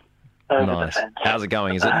 Nice. How's it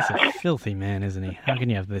going? Is it? He's a filthy man, isn't he? How can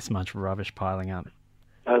you have this much rubbish piling up?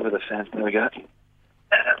 Over the fence. There we go.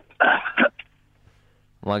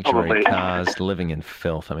 Luxury cars, living in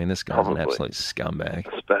filth. I mean, this guy's an absolute scumbag.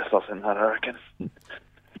 Asbestos in that, I reckon.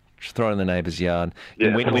 Just throw it in the neighbour's yard.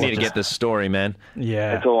 Yeah, we need to get this story, man.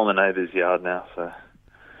 Yeah. It's all in the neighbour's yard now, so...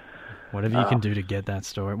 Whatever you can do to get that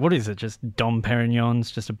story. What is it? Just Dom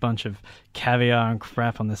Perignons, just a bunch of caviar and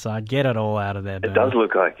crap on the side. Get it all out of there, Bernie. It does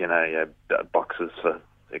look like, boxes for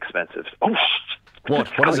expensive. Oh, What?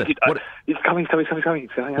 What is it? He's coming. He's going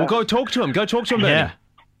Well, out. go talk to him. Go talk to him, Bernie. Yeah.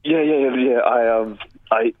 No.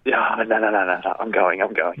 I'm going.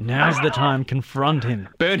 Now's the time. Confront him.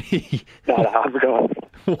 Bernie. No, I'm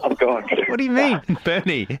going. What do you mean?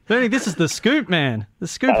 Bernie, this is the scoop, man. The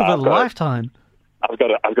scoop of a lifetime. I've got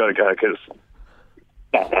to go because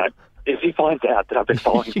if he finds out that I've been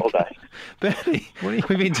following him all day. Bernie, we've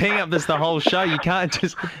been teeing up this the whole show. You can't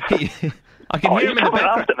just... I can hear him in the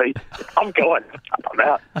background. After me. I'm going. I'm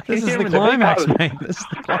out. This is the climax, mate. This is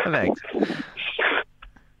the climax.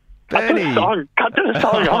 Cut to the song.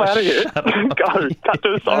 I'm out of here. Go. Cut to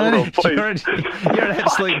the song, Bernie, please. You're an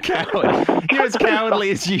absolute coward. You're as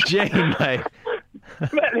cowardly as Eugene, mate.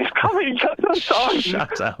 Man, he's coming. Cut to the song.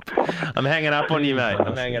 Shut up. I'm hanging up on you, mate.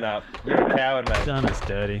 I'm hanging up. You're a coward, mate. Done us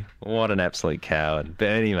dirty. What an absolute coward.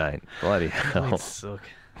 Bernie, mate. Bloody hell. Suck.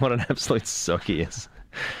 What an absolute suck he is.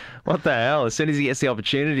 What the hell? As soon as he gets the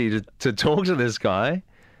opportunity to talk to this guy,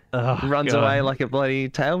 he runs away like a bloody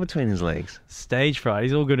tail between his legs. Stage fright.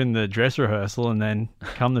 He's all good in the dress rehearsal, and then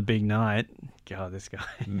come the big night. God, this guy.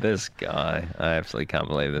 This guy. I absolutely can't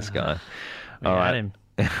believe this guy. We All had right. him.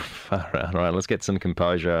 Far out. All right, let's get some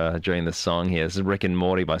composure during the song here. This is Rick and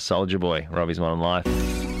Morty by Soulja Boy. Robbie's Modern Life.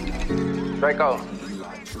 Draco.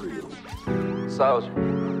 Soulja.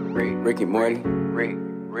 Rick and Morty. Rick.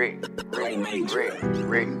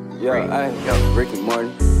 Yo, Rick and Morty.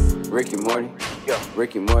 Rick and Morty. Yo,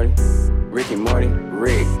 Rick and Morty. Rick and Morty.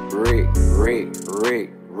 Rick and Morty.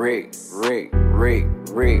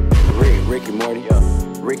 Rick and Morty. Rick and Morty.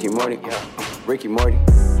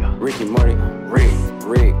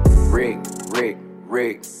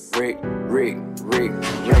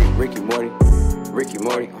 Rick and Morty. Rick and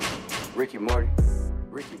Morty.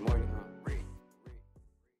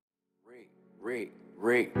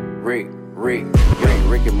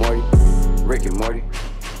 Rick and Morty. Rick and Morty.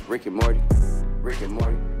 Rick and Morty. Rick and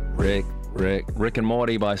Morty. Rick and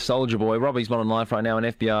Morty by Soulja Boy. Robbie's Modern Life right now on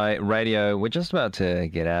FBI Radio. We're just about to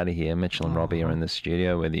get out of here. Mitchell and Robbie are in the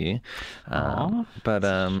studio with you. But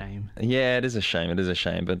yeah, it is a shame.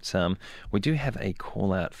 But we do have a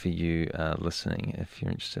call out for you listening if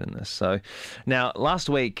you're interested in this. So now, last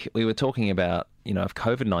week we were talking about, if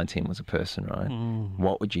COVID-19 was a person, right?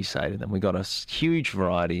 What would you say to them? We got a huge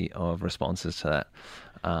variety of responses to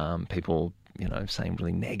that. People, saying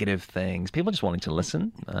really negative things. People just wanting to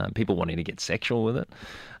listen. People wanting to get sexual with it.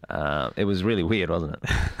 It was really weird, wasn't it?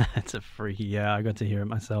 It's a freaky. Yeah, I got to hear it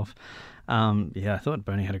myself. I thought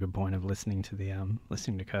Bernie had a good point of listening to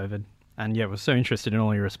COVID, and was so interested in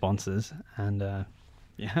all your responses. And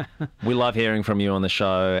we love hearing from you on the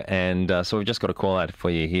show, and so we've just got a call out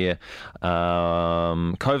for you here.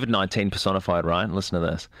 COVID-19 personified, right? Listen to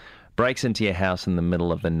this. Breaks into your house in the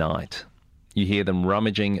middle of the night. You hear them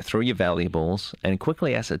rummaging through your valuables and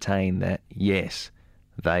quickly ascertain that, yes,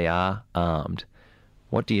 they are armed.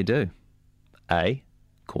 What do you do? A,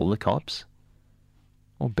 call the cops,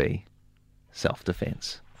 or B,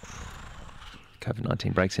 self-defense?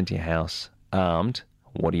 COVID-19 breaks into your house armed.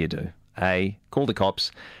 What do you do? A, call the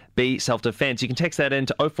cops. B, self-defense. You can text that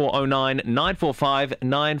into 0409 945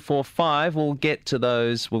 945. We'll get to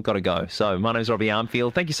those. We've got to go. So my name's Robbie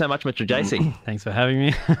Armfield. Thank you so much, Mr. JC. Thanks for having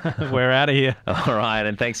me. We're out of here. All right,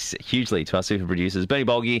 and thanks hugely to our super producers, Bernie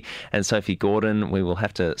Bolge and Sophie Gordon. We will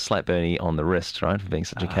have to slap Bernie on the wrist, right, for being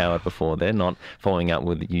such a coward before they're not following up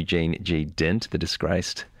with Eugene G. Dent, the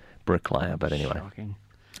disgraced bricklayer. But anyway.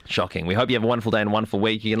 Shocking. We hope you have a wonderful day and a wonderful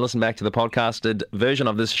week. You can listen back to the podcasted version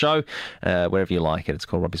of this show wherever you like it. It's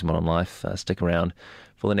called Robbie's Modern Life. Stick around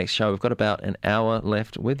for the next show. We've got about an hour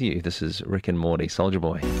left with you. This is Rick and Morty, Soulja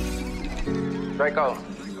Boy. Draco.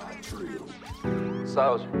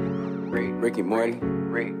 Soulja. Rick and Morty.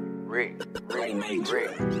 Rick.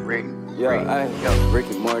 Yo, Rick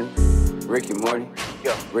and Morty. Rick and Morty.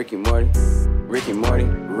 Yo, Rick and Morty. Rick and Morty.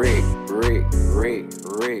 Rick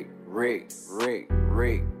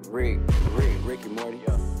and Morty.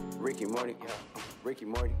 Rick and Morty. Rick and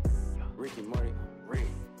Morty. Rick and Morty.